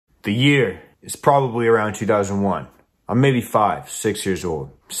The year is probably around 2001. I'm maybe 5, 6 years old,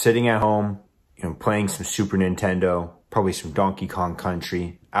 sitting at home, playing some Super Nintendo, probably some Donkey Kong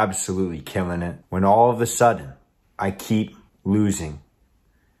Country, absolutely killing it. When all of a sudden, I keep losing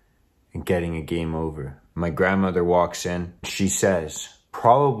and getting a game over. My grandmother walks in. She says,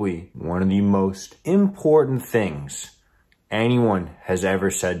 probably one of the most important things anyone has ever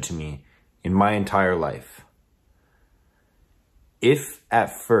said to me in my entire life. If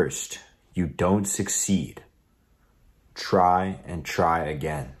at first you don't succeed, try and try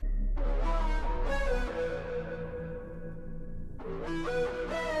again.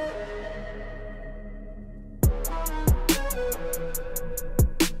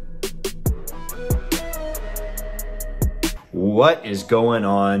 What is going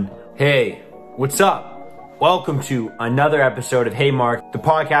on? Hey, what's up? Welcome to another episode of Hey Mark, the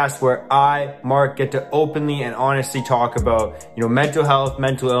podcast where I, Mark, get to openly and honestly talk about, mental health,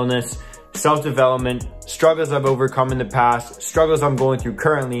 mental illness, self-development, struggles I've overcome in the past, struggles I'm going through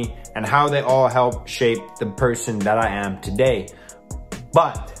currently, and how they all help shape the person that I am today.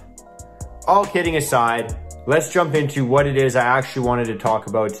 But all kidding aside, let's jump into what it is I actually wanted to talk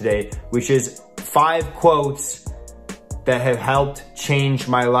about today, which is 5 quotes that have helped change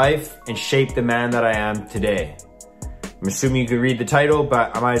my life and shape the man that I am today. I'm assuming you could read the title,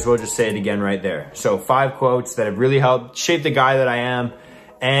 but I might as well just say it again right there. So 5 quotes that have really helped shape the guy that I am.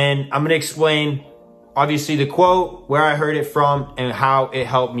 And I'm gonna explain, obviously, the quote, where I heard it from, and how it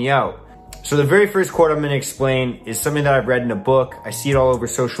helped me out. So the very first quote I'm gonna explain is something that I've read in a book. I see it all over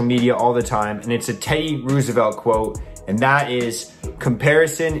social media all the time, and it's a Teddy Roosevelt quote, and that is,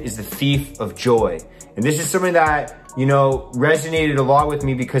 "Comparison is the thief of joy." And this is something that resonated a lot with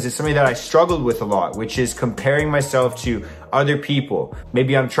me because it's something that I struggled with a lot, which is comparing myself to other people.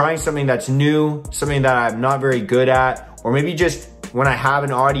 Maybe I'm trying something that's new, something that I'm not very good at, or maybe just when I have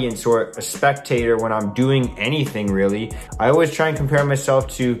an audience or a spectator, when I'm doing anything really, I always try and compare myself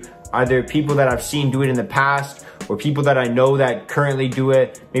to either people that I've seen do it in the past or people that I know that currently do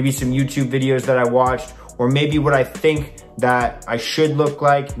it, maybe some YouTube videos that I watched, or maybe what I think that I should look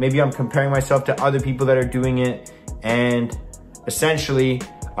like. Maybe I'm comparing myself to other people that are doing it. And essentially,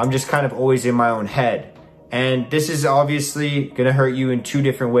 I'm just kind of always in my own head. And this is obviously gonna hurt you in 2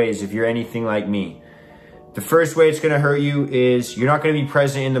 different ways if you're anything like me. The first way it's gonna hurt you is you're not gonna be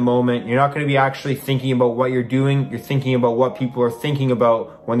present in the moment. You're not gonna be actually thinking about what you're doing. You're thinking about what people are thinking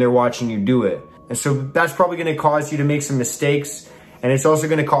about when they're watching you do it. And so that's probably gonna cause you to make some mistakes. And it's also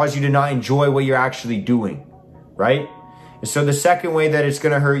gonna cause you to not enjoy what you're actually doing, right? And so the second way that it's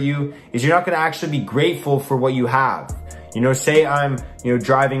gonna hurt you is you're not gonna actually be grateful for what you have. Say I'm,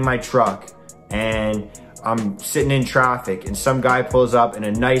 driving my truck and I'm sitting in traffic and some guy pulls up in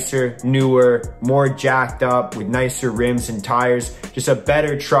a nicer, newer, more jacked up with nicer rims and tires, just a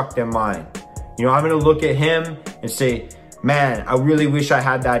better truck than mine. I'm gonna look at him and say, man, I really wish I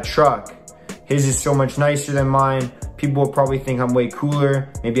had that truck. His is so much nicer than mine. People will probably think I'm way cooler.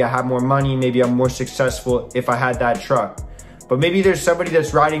 Maybe I have more money. Maybe I'm more successful if I had that truck. But maybe there's somebody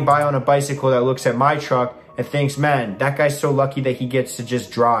that's riding by on a bicycle that looks at my truck and thinks, man, that guy's so lucky that he gets to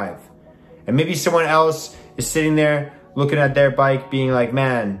just drive. And maybe someone else is sitting there looking at their bike being like,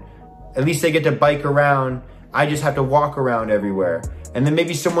 man, at least they get to bike around. I just have to walk around everywhere. And then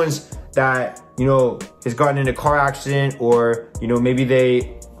maybe someone's that, has gotten in a car accident, or, maybe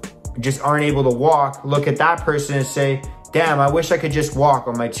they just aren't able to walk, look at that person and say, damn, I wish I could just walk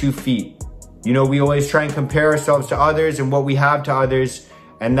on my 2 feet. We always try and compare ourselves to others and what we have to others.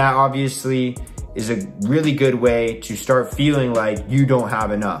 And that obviously is a really good way to start feeling like you don't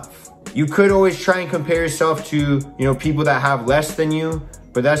have enough. You could always try and compare yourself to, people that have less than you,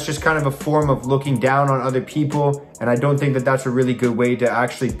 but that's just kind of a form of looking down on other people. And I don't think that that's a really good way to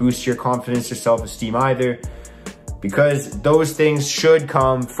actually boost your confidence or self-esteem either, because those things should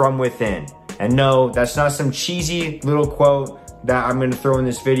come from within. And no, that's not some cheesy little quote that I'm gonna throw in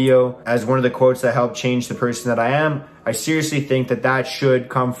this video as one of the quotes that helped change the person that I am. I seriously think that that should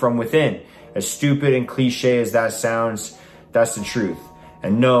come from within. As stupid and cliche as that sounds, that's the truth.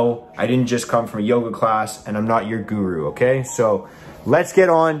 And no, I didn't just come from a yoga class, and I'm not your guru, okay? So let's get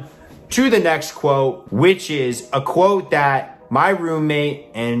on to the next quote, which is a quote that my roommate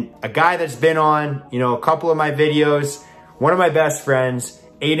and a guy that's been on, a couple of my videos, one of my best friends,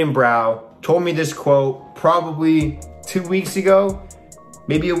 Aiden Brow, told me this quote probably 2 weeks ago,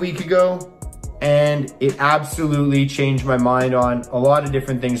 maybe a week ago, and it absolutely changed my mind on a lot of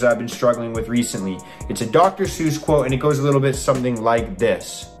different things that I've been struggling with recently. It's a Dr. Seuss quote, and it goes a little bit something like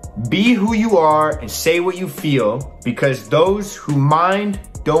this: "Be who you are and say what you feel, because those who mind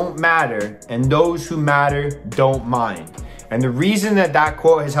don't matter, and those who matter don't mind." And the reason that that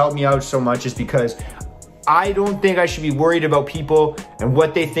quote has helped me out so much is because I don't think I should be worried about people and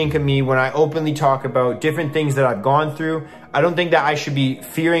what they think of me when I openly talk about different things that I've gone through. I don't think that I should be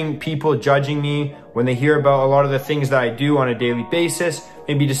fearing people judging me when they hear about a lot of the things that I do on a daily basis,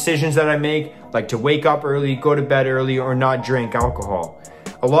 maybe decisions that I make, like to wake up early, go to bed early, or not drink alcohol.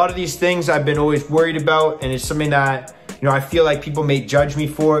 A lot of these things I've been always worried about, and it's something that, you know, I feel like people may judge me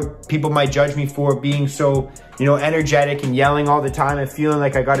for. People might judge me for being so, you know, energetic and yelling all the time and feeling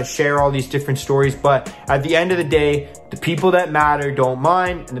like I got to share all these different stories. But at the end of the day, the people that matter don't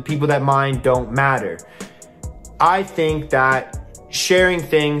mind, and the people that mind don't matter. I think that sharing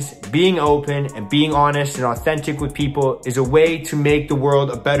things, being open and being honest and authentic with people is a way to make the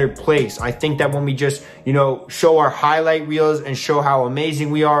world a better place. I think that when we just, you know, show our highlight reels and show how amazing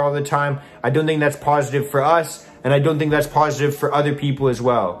we are all the time, I don't think that's positive for us, and I don't think that's positive for other people as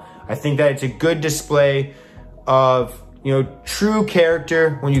well. I think that it's a good display of, you know, true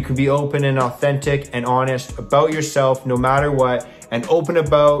character when you can be open and authentic and honest about yourself no matter what, and open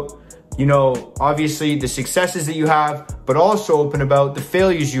about, you know, obviously the successes that you have, but also open about the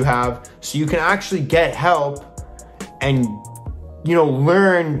failures you have, so you can actually get help and, you know,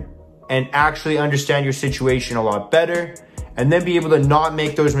 learn and actually understand your situation a lot better, and then be able to not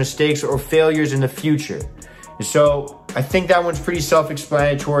make those mistakes or failures in the future. And so I think that one's pretty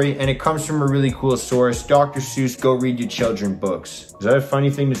self-explanatory, and it comes from a really cool source, Dr. Seuss, Go Read Your Children books. Is that a funny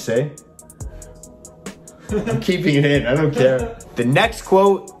thing to say? I'm keeping it in, I don't care. The next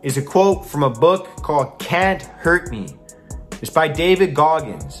quote is a quote from a book called Can't Hurt Me. It's by David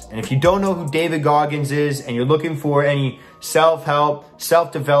Goggins. And if you don't know who David Goggins is and you're looking for any self-help,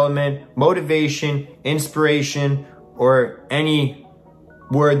 self-development, motivation, inspiration, or any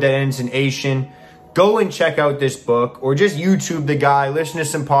word that ends in Asian, go and check out this book, or just YouTube the guy, listen to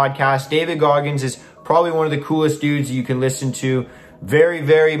some podcasts. David Goggins is probably one of the coolest dudes you can listen to. Very,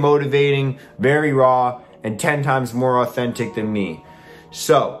 very motivating, very raw, and 10 times more authentic than me.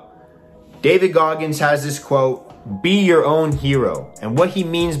 So, David Goggins has this quote, "Be your own hero." And what he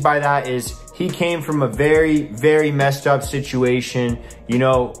means by that is he came from a very, very messed up situation, you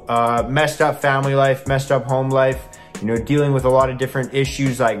know, messed up family life, messed up home life, you know, dealing with a lot of different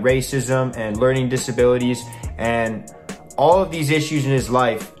issues like racism and learning disabilities and all of these issues in his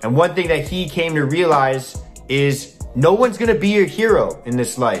life. And one thing that he came to realize is no one's gonna be your hero in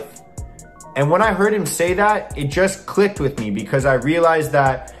this life. And when I heard him say that, it just clicked with me, because I realized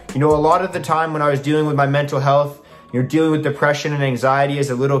that, you know, a lot of the time when I was dealing with my mental health, you know, dealing with depression and anxiety as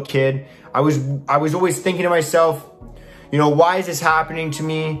a little kid, I was always thinking to myself, you know, why is this happening to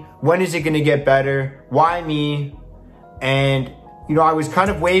me? When is it gonna get better? Why me? And, you know, I was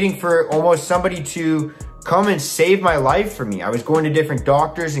kind of waiting for almost somebody to come and save my life for me. I was going to different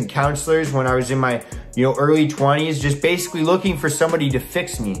doctors and counselors when I was in my, you know, early 20s, just basically looking for somebody to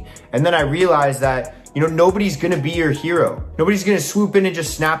fix me. And then I realized that, you know, nobody's gonna be your hero. Nobody's gonna swoop in and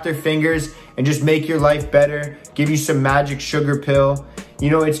just snap their fingers and just make your life better, give you some magic sugar pill. You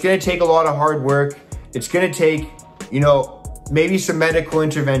know, it's gonna take a lot of hard work. It's gonna take, you know, maybe some medical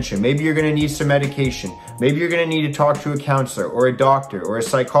intervention. Maybe you're gonna need some medication. Maybe you're gonna need to talk to a counselor or a doctor or a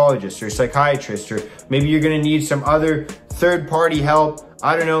psychologist or a psychiatrist, or maybe you're gonna need some other third-party help.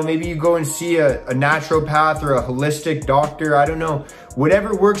 I don't know, maybe you go and see a naturopath or a holistic doctor, I don't know.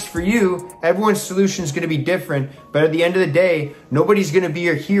 Whatever works for you, everyone's solution is gonna be different, but at the end of the day, nobody's gonna be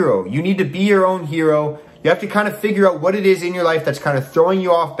your hero. You need to be your own hero. You have to kind of figure out what it is in your life that's kind of throwing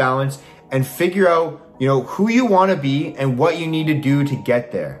you off balance, and figure out, you know, who you wanna be and what you need to do to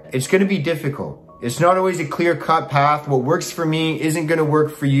get there. It's gonna be difficult. It's not always a clear-cut path. What works for me isn't gonna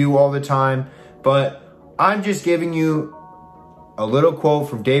work for you all the time, but I'm just giving you a little quote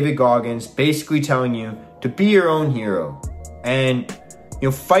from David Goggins, basically telling you to be your own hero and, you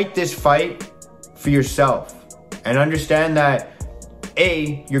know, fight this fight for yourself, and understand that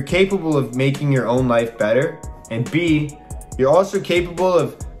A, you're capable of making your own life better, and B, you're also capable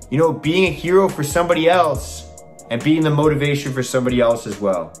of, you know, being a hero for somebody else and being the motivation for somebody else as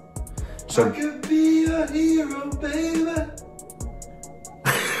well. So, I could be a hero, baby.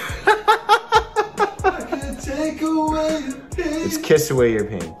 I could take away your pain. Let's kiss away your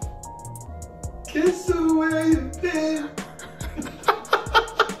pain. Kiss away your pain.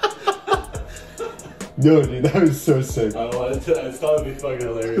 No, dude, that was so sick. I thought it'd be fucking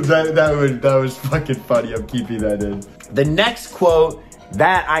hilarious. That was fucking funny. I'm keeping that in. The next quote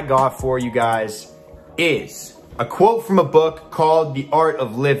that I got for you guys is a quote from a book called The Art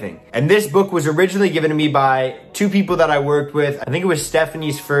of Living. And this book was originally given to me by two people that I worked with. I think it was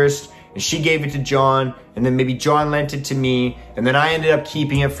Stephanie's first, and she gave it to John, and then maybe John lent it to me, and then I ended up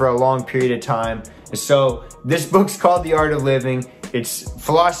keeping it for a long period of time. And so this book's called The Art of Living. It's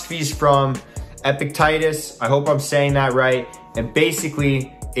philosophies from Epictetus. I hope I'm saying that right. And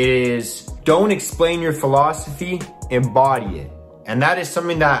basically it is, don't explain your philosophy, embody it. And that is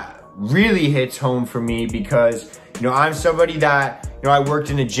something that really hits home for me because, I'm somebody that, I worked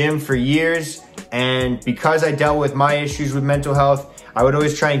in a gym for years, and because I dealt with my issues with mental health, I would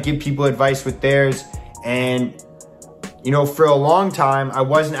always try and give people advice with theirs. And, for a long time, I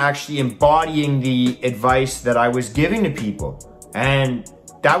wasn't actually embodying the advice that I was giving to people. And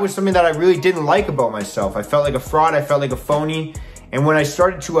that was something that I really didn't like about myself. I felt like a fraud. I felt like a phony. And when I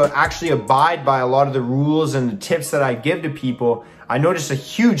started to actually abide by a lot of the rules and the tips that I give to people, I noticed a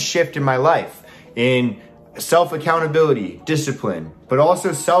huge shift in my life in self-accountability, discipline, but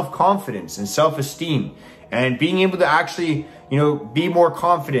also self-confidence and self-esteem, and being able to actually, be more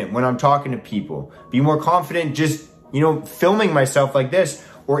confident when I'm talking to people, be more confident just, filming myself like this,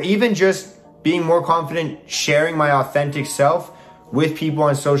 or even just being more confident sharing my authentic self with people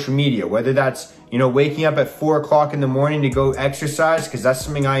on social media, whether that's, waking up at 4 o'clock in the morning to go exercise because that's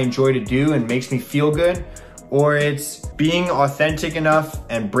something I enjoy to do and makes me feel good, or it's being authentic enough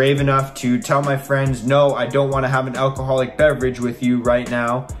and brave enough to tell my friends, no, I don't want to have an alcoholic beverage with you right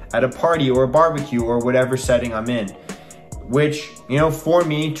now at a party or a barbecue or whatever setting I'm in, which, for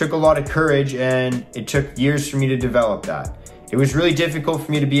me took a lot of courage, and it took years for me to develop that. It was really difficult for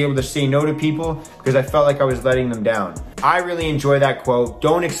me to be able to say no to people because I felt like I was letting them down. I really enjoy that quote.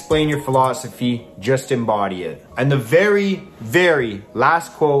 Don't explain your philosophy, just embody it. And the very, very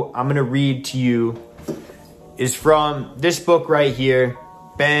last quote I'm gonna read to you is from this book right here.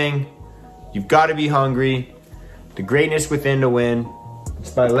 Bang, You've Gotta Be Hungry, The Greatness Within to Win.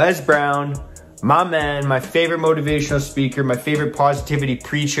 It's by Les Brown, my man, my favorite motivational speaker, my favorite positivity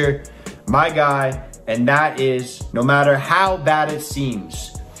preacher, my guy. And that is, no matter how bad it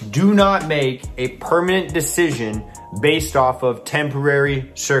seems, do not make a permanent decision based off of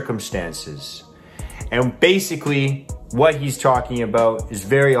temporary circumstances. And basically, what he's talking about is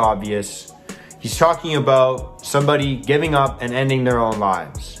very obvious. He's talking about somebody giving up and ending their own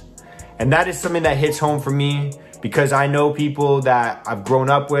lives. And that is something that hits home for me because I know people that I've grown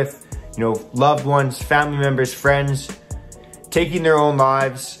up with, loved ones, family members, friends, taking their own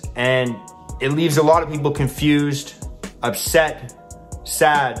lives, and it leaves a lot of people confused, upset,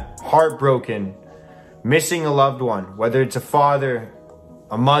 sad, heartbroken, missing a loved one, whether it's a father,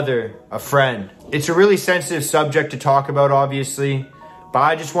 a mother, a friend. It's a really sensitive subject to talk about, obviously, but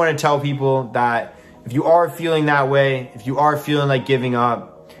I just want to tell people that if you are feeling that way, if you are feeling like giving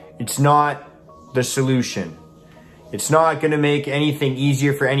up, it's not the solution. It's not going to make anything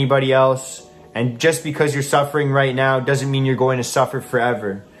easier for anybody else. And just because you're suffering right now doesn't mean you're going to suffer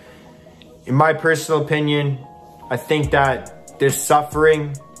forever. In my personal opinion, I think that this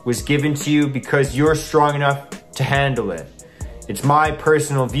suffering was given to you because you're strong enough to handle it. It's my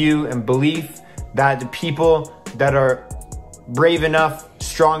personal view and belief that the people that are brave enough,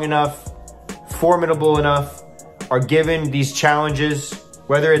 strong enough, formidable enough are given these challenges,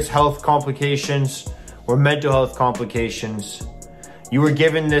 whether it's health complications or mental health complications. You were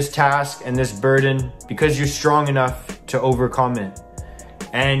given this task and this burden because you're strong enough to overcome it.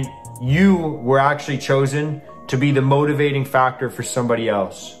 And you were actually chosen to be the motivating factor for somebody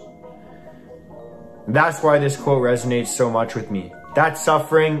else. That's why this quote resonates so much with me. That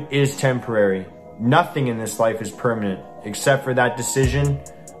suffering is temporary. Nothing in this life is permanent except for that decision,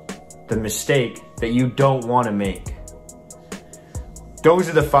 the mistake that you don't want to make. Those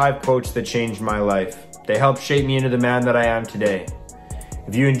are the 5 quotes that changed my life. They helped shape me into the man that I am today.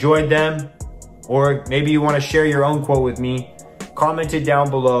 If you enjoyed them, or maybe you want to share your own quote with me, comment it down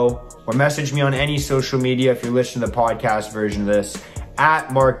below, or message me on any social media if you're listening to the podcast version of this,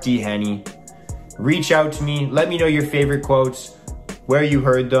 at Mark D. Henny. Reach out to me, let me know your favorite quotes, where you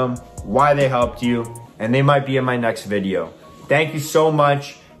heard them, why they helped you, and they might be in my next video. Thank you so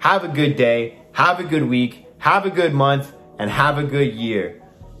much. Have a good day, have a good week, have a good month, and have a good year.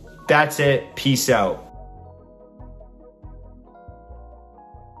 That's it. Peace out.